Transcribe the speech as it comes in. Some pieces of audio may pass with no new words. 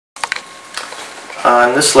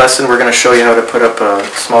On this lesson we're going to show you how to put up a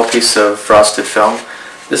small piece of frosted film.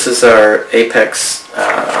 This is our Apex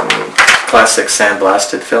classic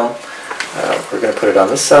sandblasted film. We're going to put it on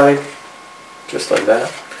this side, just like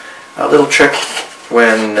that. A little trick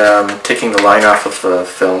when taking the line off of the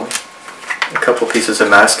film. A couple pieces of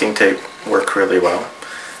masking tape work really well.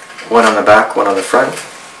 One on the back, one on the front.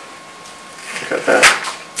 Got that.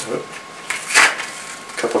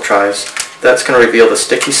 A couple tries. That's going to reveal the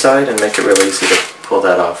sticky side and make it really easy to pull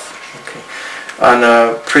that off. Okay. On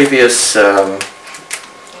a previous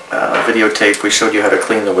videotape we showed you how to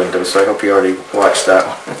clean the window, so I hope you already watched that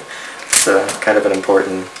one. It's kind of an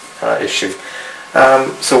important issue.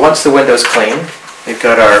 So once the window's clean, we've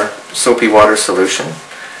got our soapy water solution.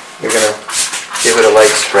 You're going to give it a light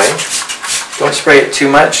spray. Don't spray it too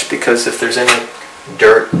much because if there's any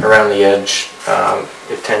dirt around the edge,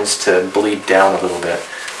 it tends to bleed down a little bit.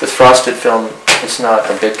 With frosted film, it's not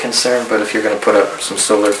a big concern, but if you're going to put up some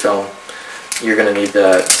solar film, you're going to need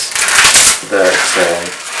that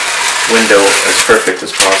window as perfect as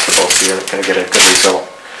possible, so you're going to get a good result.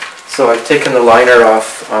 So I've taken the liner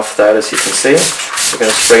off that, as you can see. We're going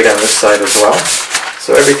to spray down this side as well.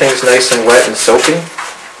 So everything's nice and wet and soapy.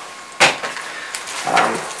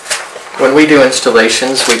 When we do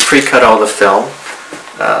installations, we pre-cut all the film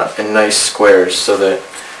in nice squares so that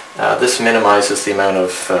this minimizes the amount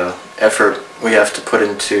of effort we have to put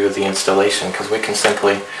into the installation, because we can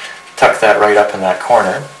simply tuck that right up in that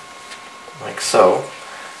corner, like so,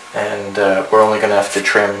 and we're only going to have to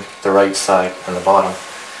trim the right side and the bottom.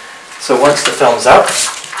 So once the film's up,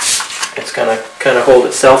 it's going to kind of hold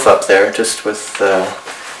itself up there just with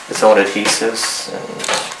its own adhesives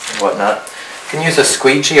and whatnot. You can use a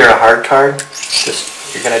squeegee or a hard card.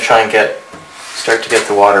 Just you're going to try and start to get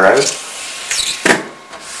the water out.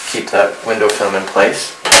 Keep that window film in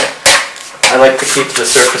place. I like to keep the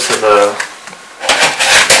surface of the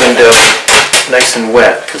window nice and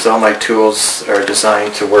wet because all my tools are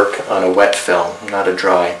designed to work on a wet film, not a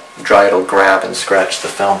dry. Dry it'll grab and scratch the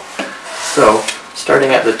film. So,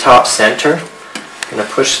 starting at the top center, I'm going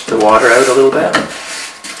to push the water out a little bit.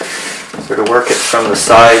 Sort of work it from the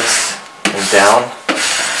sides and down.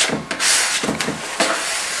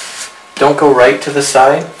 Don't go right to the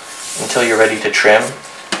side until you're ready to trim,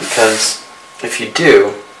 because if you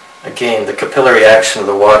do, again, the capillary action of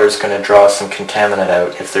the water is going to draw some contaminant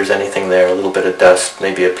out if there's anything there, a little bit of dust,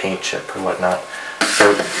 maybe a paint chip or whatnot.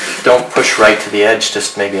 So don't push right to the edge,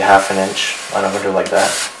 just maybe a ½ inch on a window like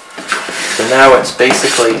that. So now it's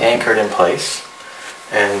basically anchored in place,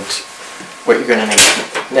 and what you're going to need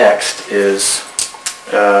next is,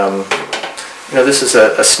 this is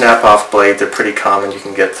a snap-off blade. They're pretty common. You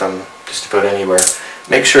can get them just about anywhere.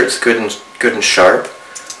 Make sure it's good and sharp.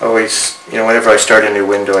 Always, whenever I start a new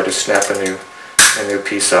window, I just snap a new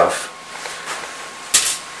piece off.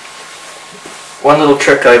 One little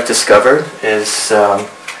trick I've discovered is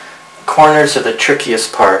corners are the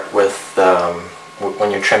trickiest part with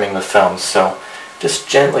when you're trimming the film. So just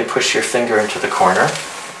gently push your finger into the corner,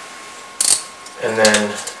 and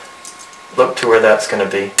then look to where that's going to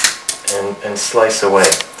be, and slice away.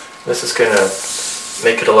 This is going to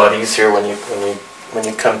make it a lot easier when you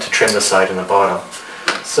come to trim the side and the bottom.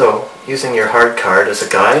 So, using your hard card as a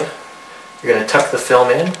guide, you're going to tuck the film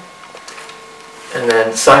in, and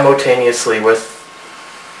then simultaneously with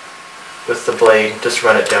the blade, just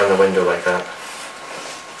run it down the window like that.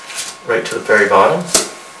 Right to the very bottom.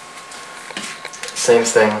 Same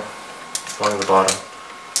thing along the bottom.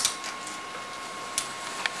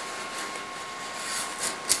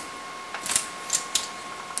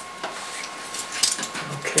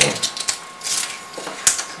 Okay.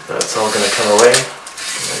 So that's all going to come away.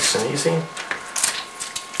 Nice and easy.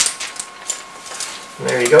 And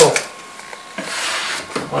there you go.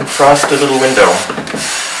 One frosted little window.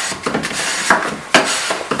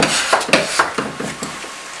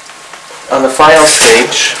 On the final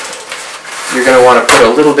stage, you're going to want to put a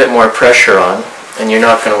little bit more pressure on, and you're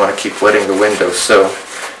not going to want to keep wetting the window. So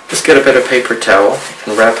just get a bit of paper towel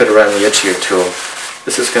and wrap it around the edge of your tool.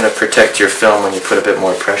 This is going to protect your film when you put a bit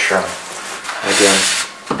more pressure on. And again,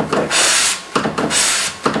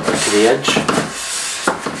 to the edge.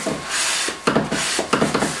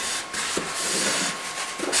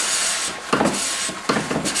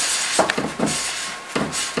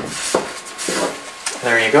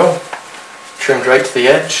 There you go. Trimmed right to the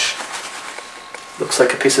edge. Looks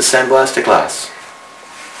like a piece of sandblasted glass.